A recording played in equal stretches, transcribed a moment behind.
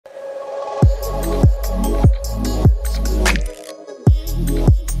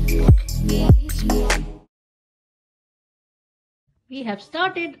we have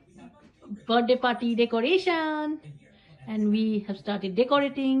started birthday party decoration, and we have started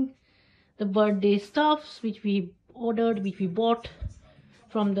decorating the birthday stuffs which we ordered, which we bought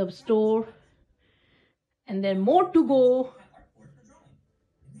from the store, and then more to go.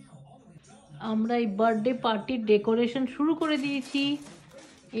 আমরা এই birthday পার্টির decoration শুরু করে দিয়েছি।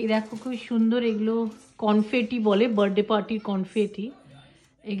 এই দেখো খুব সুন্দর, এগুলো কনফেটি বলে, বার্থডে পার্টির কনফেটি।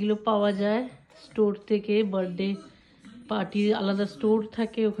 এগুলো পাওয়া যায় স্টোর থেকে, বার্থডে পার্টির আলাদা স্টোর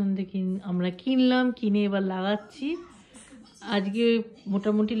থাকে, ওখান থেকে আমরা কিনলাম, কিনে এবার লাগাচ্ছি। আজকে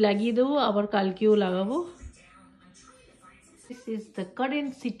মোটামুটি লাগিয়ে দেবো, আবার কালকেও লাগাবো। This is the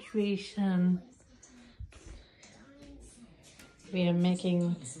current situation. We are making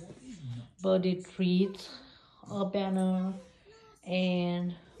birthday treats, a banner, and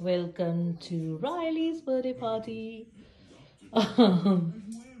welcome to Rylee's birthday party.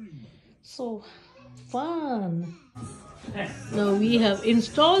 So fun. Now we have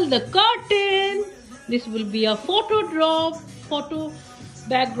installed the curtain. This will be a photo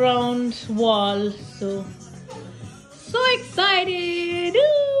background wall. So excited.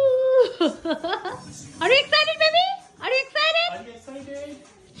 Are you excited, baby? Are you excited? Are you excited?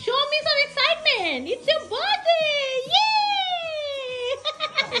 Show me some excitement. It's your birthday. Yay!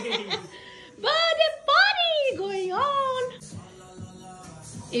 Birthday party going on.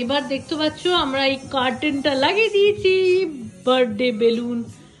 এবার দেখতে পাচ্ছ আমরা এই কার্টেনটা লাগিয়ে দিয়েছি। Birthday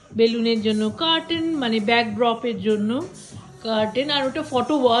বেলুনের জন্য curtain, মানে ব্যাকড্রপের জন্য কার্টেন, আর ওটা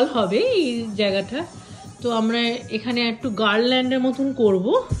ফটো ওয়াল হবে এই জায়গাটা। তো আমরা এখানে একটু গার্ল্যান্ডের মতন করব।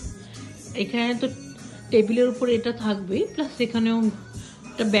 এখানে তো টেবিলের উপর এটা থাকবে, প্লাস এখানেও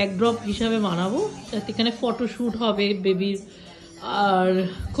একটা ব্যাকড্রপ হিসাবে বানাবো, যাতে এখানে ফটোশ্যুট হবে বেবির, আর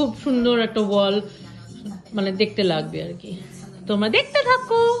খুব সুন্দর একটা ওয়াল মানে দেখতে লাগবে আর কি। তোমরা দেখতে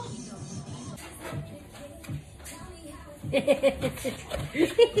থাকো।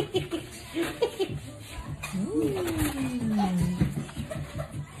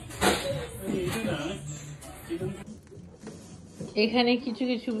 এখানে কিছু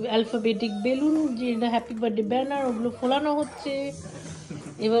কিছু অ্যালফাবেটিক বেলুন, যেটা হ্যাপি বার্থডে ব্যানার, ওগুলো ফোলানো হচ্ছে।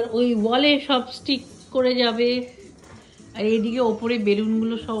 এবার ওই ওয়ালে সব স্টিক করে যাবে। আর এইদিকে ওপরে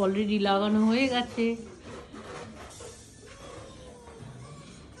বেলুনগুলো সব অলরেডি লাগানো হয়ে গেছে।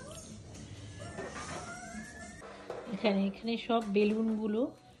 এখানে সব বেলুনগুলো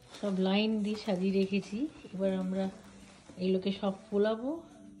সব লাইন দিয়ে সাজিয়ে রেখেছি। এবার আমরা এগুলোকে সব ফোলাবো,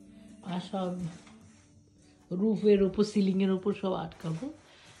 আর সব রুফের ওপর, সিলিংয়ের ওপর সব আটকাবো।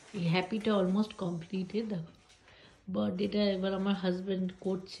 এই হ্যাপিটা অলমোস্ট কমপ্লিটেড। দেখো বার্থডেটা এবার আমার হাজব্যান্ড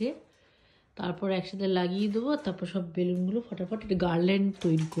করছে, তারপর একসাথে লাগিয়ে দেবো। তারপর সব বেলুনগুলো ফটাফট একটা গার্ল্যান্ড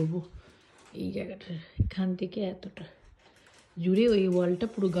তৈরি করব। এই জায়গাটা এখান থেকে এতটা জুড়ে ওই ওয়ালটা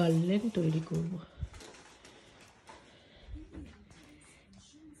পুরো গার্ল্যান্ড তৈরি করব।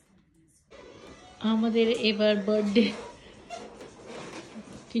 আমাদের এবার বার্থডে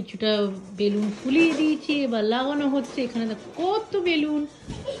কিছুটা বেলুন ফুলিয়ে দিয়েছি, এবার লাগানো হচ্ছে। এখানে কত বেলুন,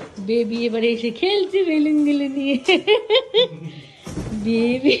 বেবি এবারে এসে খেলছে বেলুনগুলো নিয়ে।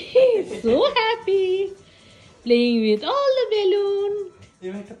 Baby so happy playing with all the balloon.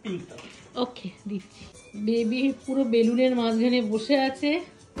 ওকে, দিচ্ছি। বেবি পুরো বেলুনের মাঝখানে বসে আছে,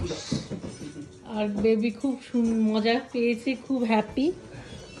 আর বেবি খুব মজা পেয়েছে, খুব হ্যাপি,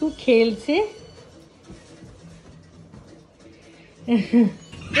 খুব খেলছে।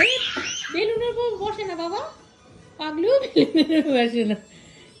 বেলুনের উপর বসে না বাবা, পাগলেও বেলুনের বসে না।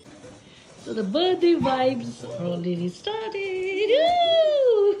 So the birthday vibes are already started.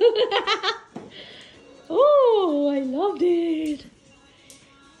 Oh, I loved it.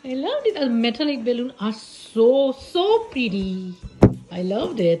 I loved it. The metallic balloons are so pretty. I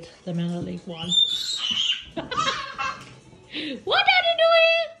loved it. The metallic one. What are you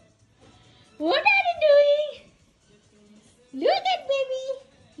doing? What are you doing? Look at baby.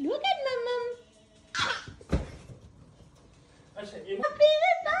 Look at mama. Happy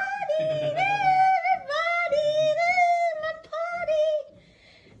birthday, everybody, my party.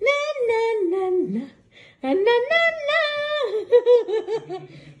 Na na na na na na na.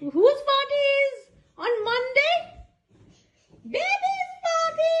 Whose party is on Monday? Baby's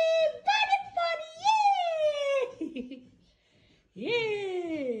party, birthday party, yay!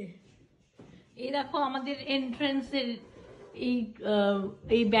 Yay! এই দেখো আমাদের এন্ট্রান্সের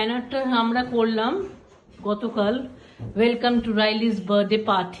এই ব্যানারটা আমরা করলাম গতকাল, welcome to রাইলিজ birthday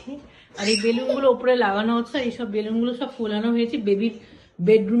party. আর এই বেলুনগুলো উপরে লাগানো হচ্ছে, আর এইসব বেলুনগুলো সব ফোলানো হয়েছে, বেবির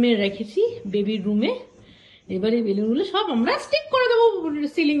বেডরুমে রেখেছি, বেবির রুমে। এবারে বেলুনগুলো সব আমরা স্টিক করে দেবো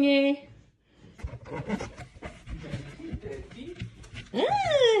সিলিংয়ে।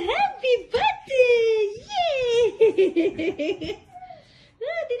 হ্যাপি বার্থডে, ইয়ে!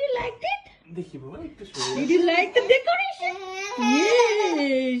 Did you like the decoration?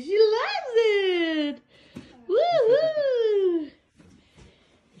 Yeah, she loves it. Woohoo!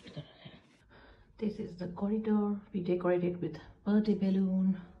 This is the corridor. We decorated with birthday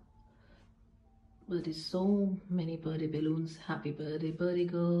balloon. But there's so many birthday balloons. Happy birthday, birthday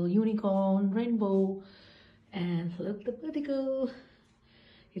girl, unicorn, rainbow, and look the birthday girl.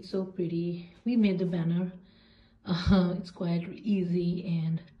 It's so pretty. We made the banner. It's quite easy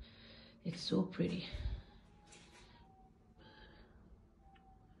and it's so pretty.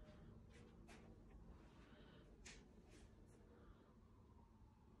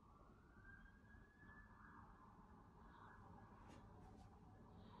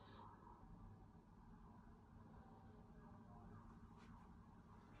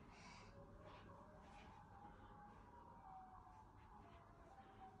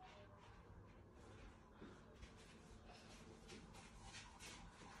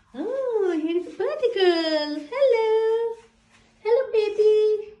 Oh, here's a birthday girl. Hello. Hello,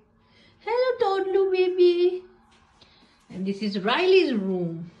 baby. Hello, toddler baby. And this is Rylee's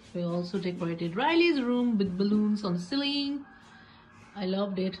room. We also decorated Rylee's room with balloons on the ceiling. I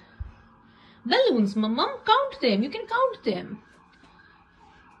loved it. Balloons, mom, count them. You can count them.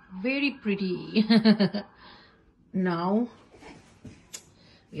 Very pretty. Now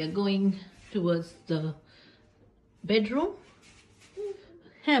we are going towards the bedroom.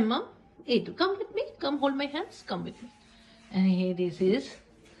 Hey, mom. Hey, come with me. Come hold my hands. Come with me. And here, this is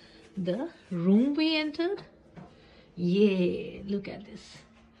the room we entered. Yeah, look at this.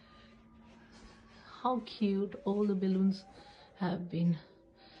 How cute. All the balloons have been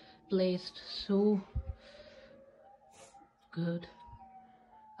placed so good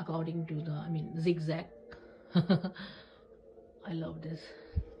according to the, zigzag. I love this.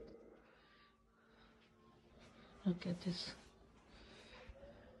 Look at this.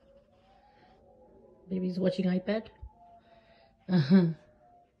 Baby's watching iPad. Here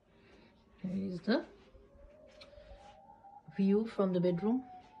is the view from the bedroom.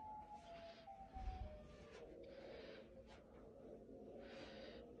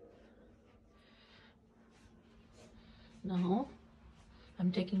 Now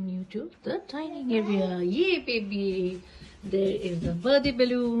I'm taking you to the dining area. Yay, baby! There is the birthday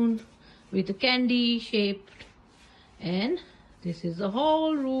balloon with a candy shaped, and this is the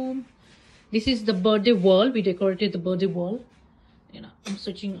whole room. This is the birthday wall. We decorated the birthday wall. I'm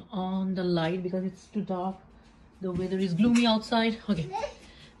switching on the light because it's too dark. The weather is gloomy outside. Okay,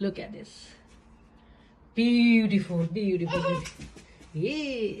 look at this. Beautiful, beautiful, beautiful.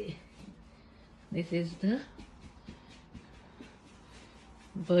 Yeah. This is the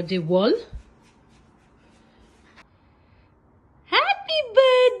birthday wall. Happy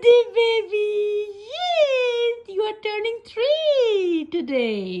birthday, baby! Yes, you are turning 3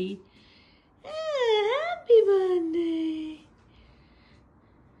 today. Happy birthday.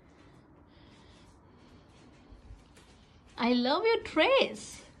 I love your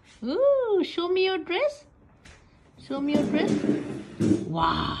dress. Ooh, show me your dress. Show me your dress.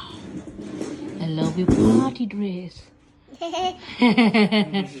 Wow. I love your party dress.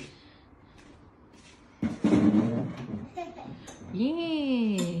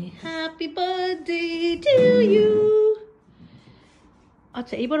 Yeah. Happy birthday to you.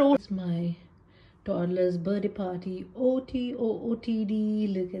 It's my toddler's birthday party.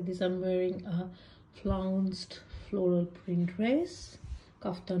 OOTD. Look at this. I'm wearing a flounced floral print dress,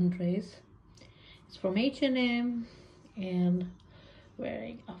 kaftan dress. It's from H&M, and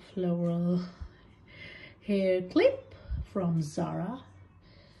wearing a floral hair clip from Zara.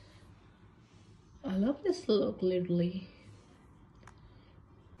 I love this look, literally.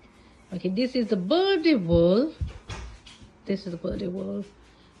 Okay, this is the birthday wall. This is the birthday wall.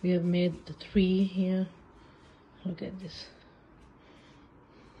 We have made the 3 here. Look at this.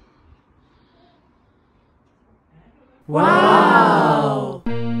 Wow!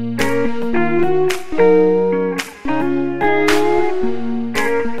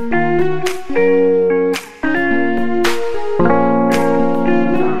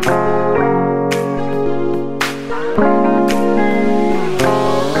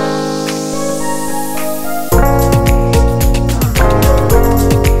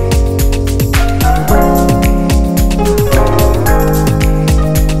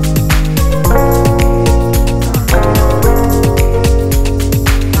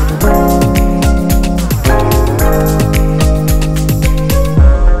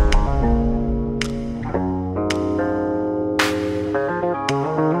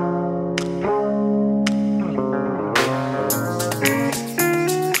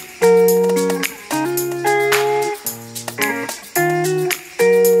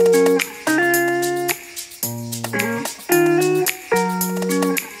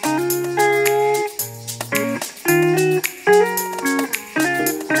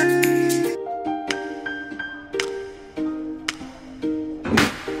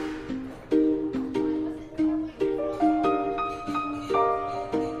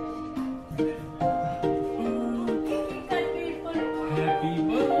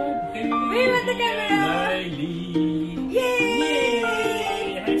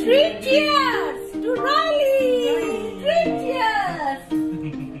 Cheers to Rylee! Drink cheers!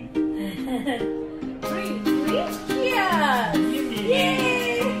 Drink cheers!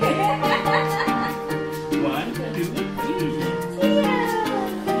 Yay! 1, 2, 3.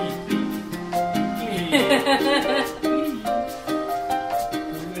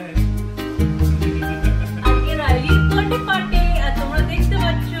 আজকে রাইলির birthday party আর তোমরা দেখতে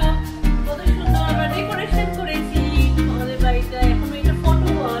পাচ্ছ কত সুন্দর আমরা decoration করেছি আমাদের বাড়িটা। এখন এটা ফটো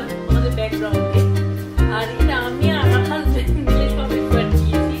ওয়াল আমাদের ব্যাকগ্রাউন্ডে, আর এটা আমি আর আমার হাজবেন্ড মিলে সব একবার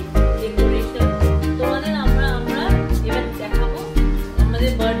দিয়েছি ডেকোরেশন তোমাদের। আমরা এবার দেখাবো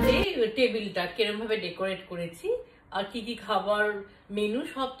আমাদের বার্থডে টেবিলটা কিরকম ভাবে ডেকোরেট করেছি আর কি কি খাবার মেনু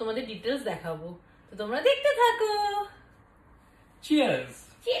সব তোমাদের ডিটেলস দেখাবো, তো তোমরা দেখতে থাকো। Cheers!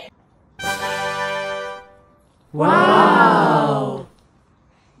 Wow!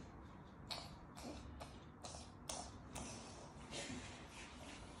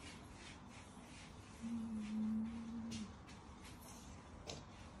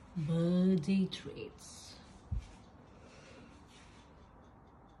 Birthday treats.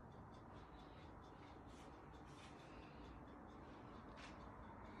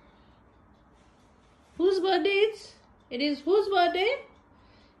 Whose birthday it is? Whose birthday?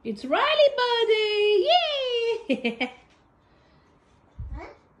 It's Rylee's birthday! Yay!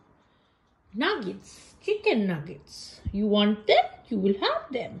 Nuggets, chicken nuggets. You want them? You will have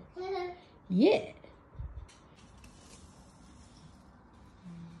them. Yeah.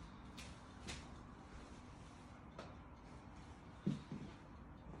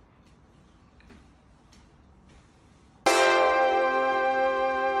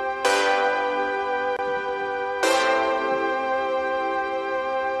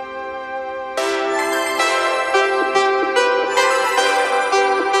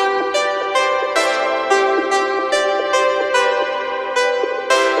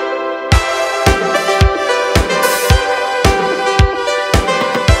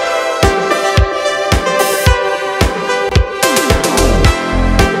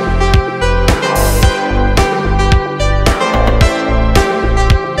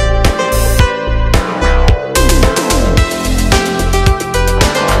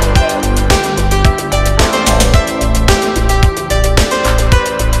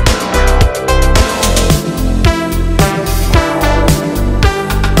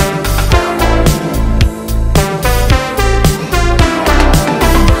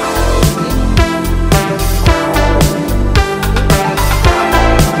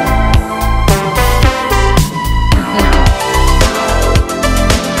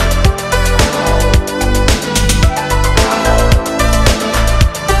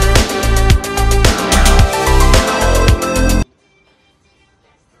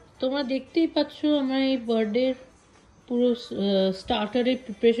 তোমরা দেখতেই পাচ্ছ আমরা এই বার্থডের পুরো স্টার্টারের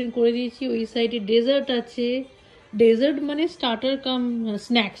প্রিপারেশন করে দিয়েছি। ওই সাইডে ডেজার্ট আছে, ডেজার্ট মানে স্টার্টার কাম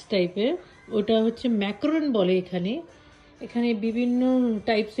স্ন্যাক্স টাইপের, ওটা হচ্ছে ম্যাকারন বলে এখানে। এখানে বিভিন্ন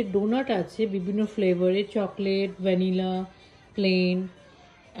টাইপসের ডোনাট আছে বিভিন্ন ফ্লেভারের, চকলেট, ভ্যানিলা, প্লেন,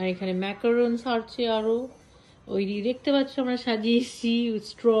 আর এখানে ম্যাকারনস আছে আরও। ওই দেখতে পাচ্ছ আমরা সাজিয়েছি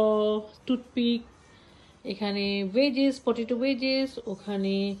স্ট্র, টুথপিক, এখানে ভেজেস, পটেটো ভেজেস,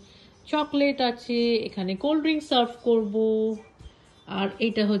 ওখানে চকলেট আছে, এখানে কোল্ড ড্রিঙ্ক সার্ভ করব। আর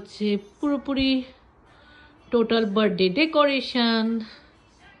এটা হচ্ছে পুরোপুরি টোটাল বার্থডে ডেকোরেশন।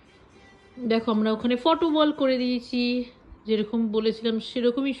 দেখো আমরা ওখানে ফটো ওয়াল করে দিয়েছি, যেরকম বলেছিলাম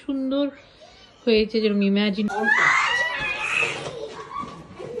সেরকমই সুন্দর হয়েছে, যেরকম imagine.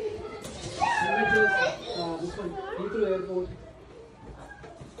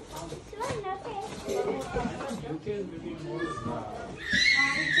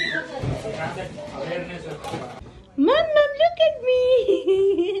 Mom, look at me!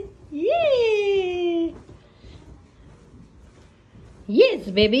 Yay! Yes,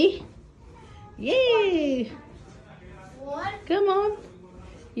 baby. Yay! What? Come on.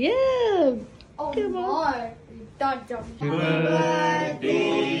 Yeah. Oh, Come on. more. Dot, dot. Birthday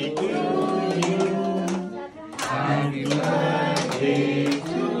to you. Happy birthday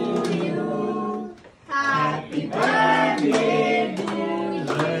to you. Happy birthday,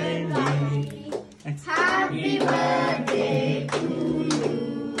 Rylee. happy birthday to you.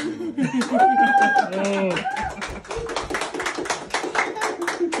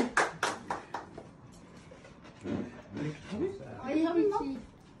 Are you having tea?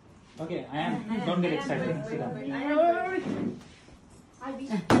 Okay, I am. Don't get excited. Sit down. I'll be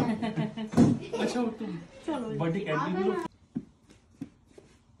अच्छा वो तुम birthday candy low.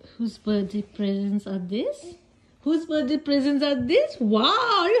 Whose birthday presents are this? Whose birthday presents are this?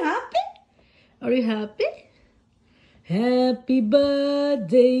 Wow, are you happy? Are you happy? Happy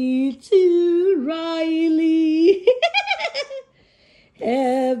birthday to Rylee.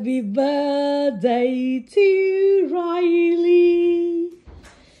 Happy birthday to Rylee.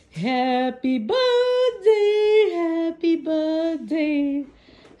 Happy birthday, happy birthday,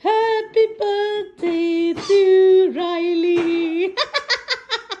 happy birthday to Rylee.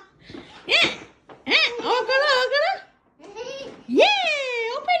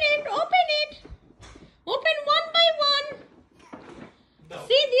 Yeah, open it, open it. Open one by one.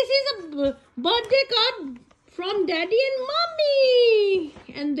 See, this is a birthday card from Daddy and Mommy,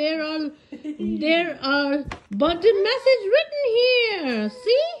 and there are birthday message written here.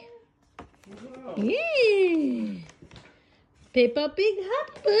 See? Yeah. Peppa Pig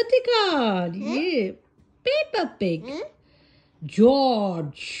happy birthday card. Yeah. Peppa Pig.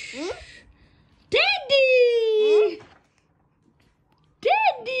 George. Daddy.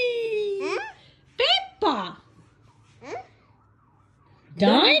 Daddy. Peppa.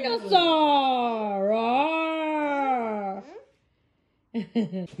 Dinosaur. Roar.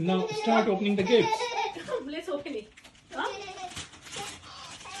 Now start opening the gifts. Let's open it. Huh?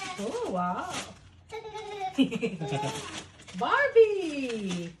 Oh, wow.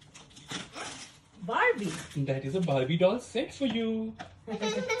 Barbie. Barbie. That is a Barbie doll set for you.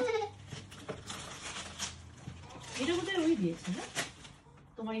 এটা কোথায় ওই দিয়েছে না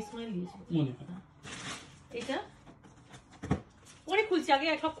তোমার ইসমাইল দিয়েছে মনে হয়। এটা পরে খুলছি আগে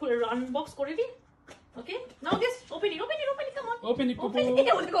সব খুলে আনবক্স করে দিই ওকে নাও this open it come on Open it, open Pupu. ইট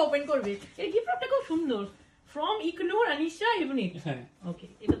ওটাকে ওপেন করবে এই গিফটটা খুব সুন্দর ফ্রম ইগনোর আনিশা ইভনিট হ্যাঁ ওকে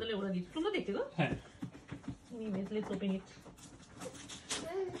এটা তাহলে ওরা দিচ্ছে সুন্দর দেখতে গো হ্যাঁ anyways let's open it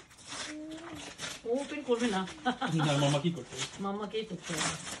open করবে না না মামা কি করতে? মাম্মাকেই করতে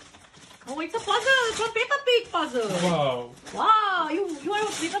হবে Oh, it's a puzzle from Peppa Pig puzzle. Wow. Wow, you are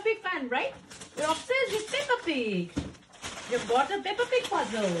a Peppa Pig fan, right? You're obsessed with Peppa Pig. You've got a Peppa Pig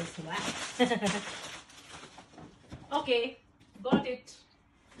puzzle. Wow. Okay, got it.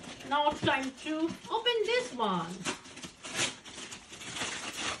 Now it's time to open this one.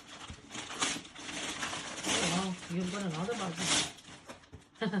 Oh wow, you've got another Barbie.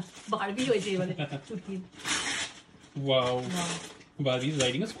 Barbie hoye je wale chutki. Wow. Wow. Barbie is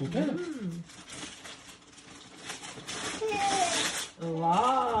riding a scooter.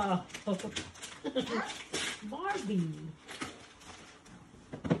 Wow. Barbie.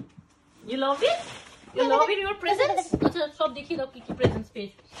 You love it? You love it, your presents? আচ্ছা সব দেখিয়ে দাও কি কি presents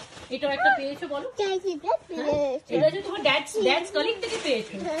পেয়েছো এটা একটা পেয়েছো বলো এটা যে তোমার ড্যাডস কলিগ থেকে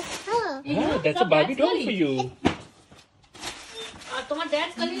পেয়েছো Oh, that's a Barbie doll for you. আর তোমার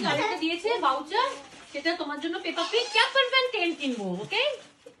ড্যাডস কলিগ আরেকটা দিয়েছে ভাউচার সেটা তোমার জন্য পেপা পিগ ক্যাম্পার ভ্যান 10 কিনবো ওকে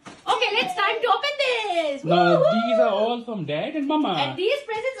Okay, let's time to open this. Now Woo-hoo! these are all from Dad and Mama. And these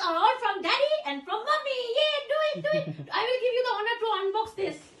presents are all from Daddy and from Mommy. Yeah, do it. I will give you the honor to unbox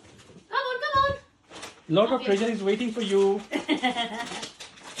this. Come on. Lot of Okay. treasure is waiting for you.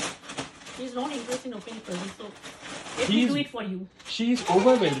 He's not interested in opening presents, so let me He's- do it for you. She is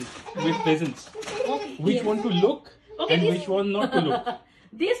overwhelmed with presents. Okay. Which yes. one to look Okay, and this- which one not to look.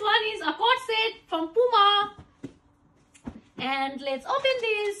 This one is a cord set from Puma. And let's open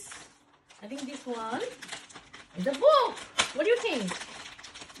this. I think this one is a book. What do you think?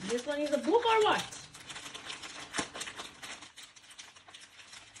 This one is a book or what?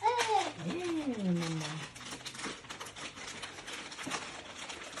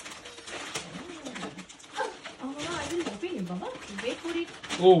 Oh, I will open it, Baba. Wait for it.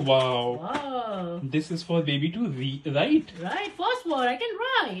 Oh wow. Wow. This is for baby to write. Right, first word I can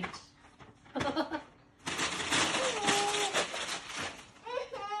write.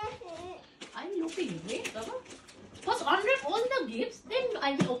 I will open it. Wait, Baba. First unwrap all the gifts, then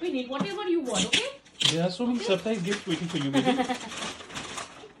I will open it. Whatever you want, okay? There are so many surprise gifts waiting for you, baby.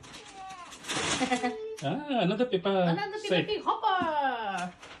 Another Peppa Another Peppa set. Pig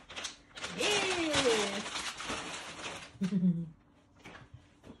hopper. Yes.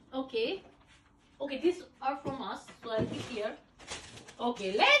 Okay. Okay, these are from us, so I'll keep here.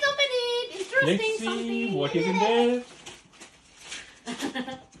 Okay, let's open it. Interesting Let's see something. what is in there.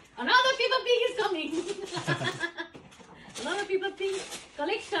 Another Peppa Pig is coming. Another Peppa Pig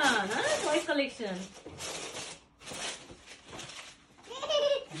collection, huh? Toys collection.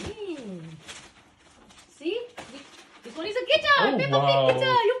 See? This one is a guitar. Oh, Peppa wow. Pig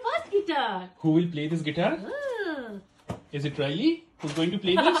guitar. Your first guitar. Who will play this guitar? Ah. Is it Rylee who's going to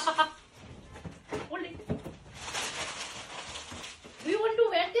play this? Hold it. Do you want to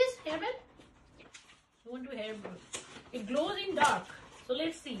wear this hairband? You want to hairband? It glows in dark. So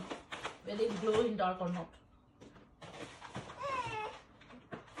let's see whether it glows in dark or not.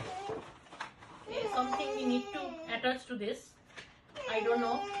 Yes. something we need to attach to this. I don't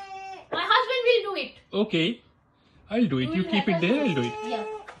know. My husband will do it. Okay, I'll do it. You keep it there, I'll do it. Yeah.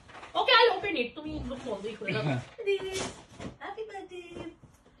 Okay, I'll open it. To me, look for this. Happy birthday.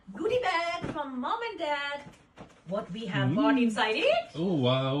 Goodie bag from mom and dad. What we have got inside it? Oh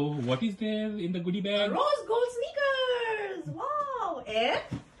wow, what is there in the goodie bag? Rose gold sneakers. Wow. And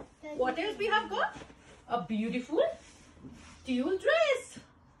what else we have got? A beautiful tulle dress.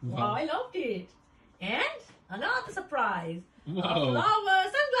 Wow, I loved it. And another surprise. Wow. A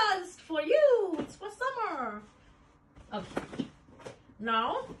flower sunglasses for you. It's for summer. Okay.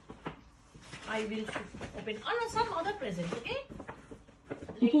 Now I will open some other present. Okay.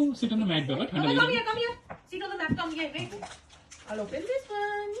 Cuckoo, sit on the mat, Baba. Come here, come here. Sit on the mat, come here. Wait. I'll open this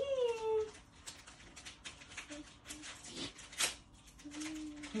one.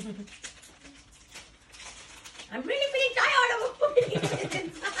 I'm really feeling tired of opening it.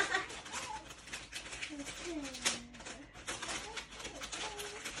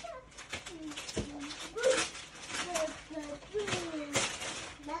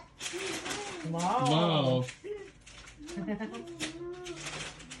 Wow.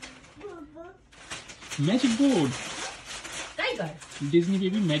 Magic board. Tiger. Disney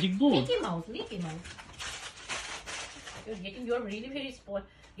baby magic board. Mickey Mouse, Mickey Mouse. You're really very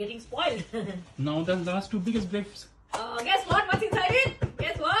getting spoiled. Now the last two biggest gifts. Guess what? What's inside it?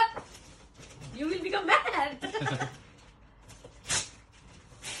 Guess what? You will become mad.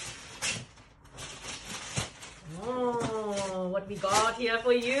 Oh, what we got here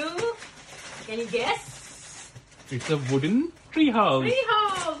for you? Can you guess? It's a wooden tree house. Tree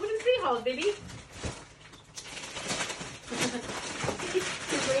house, wooden tree house, baby.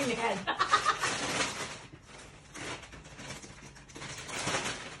 He's going mad.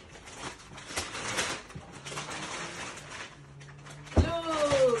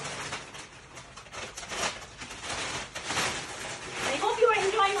 Look. I hope you are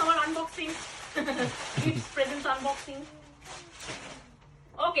enjoying our unboxing. Gifts, presents unboxing.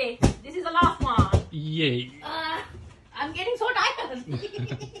 Okay, this is the last one. Yay. I'm getting so tired.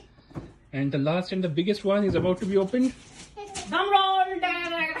 And the last and the biggest one is about to be opened. Drum roll.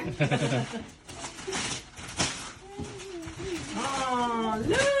 Oh,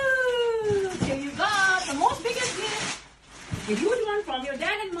 look. Here you got the most biggest gift. A huge one from your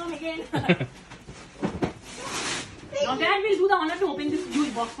dad and mom again. Now dad will do the honor to open this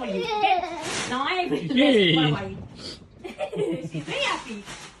huge box for you. Okay? Now I will Yay. rest for a while. She's very happy.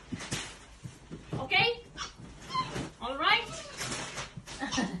 Okay? Alright.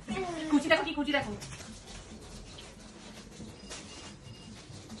 Kuchi dekho, kuchi dekho.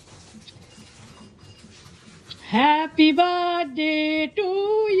 Happy birthday to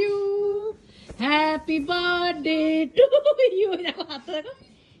you. Happy birthday to you.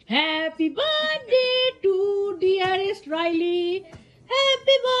 Happy birthday to dearest Rylee.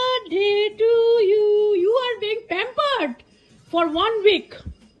 Happy birthday to you. You are being pampered for 1 week.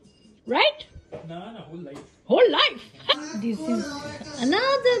 Right? No, whole life. Whole life. This is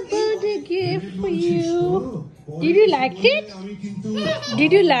another birthday gift for you. Did you like it?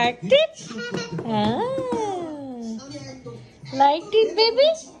 Did you like it? Liked it, baby?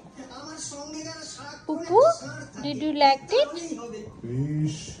 Poo-poo? Did you like it?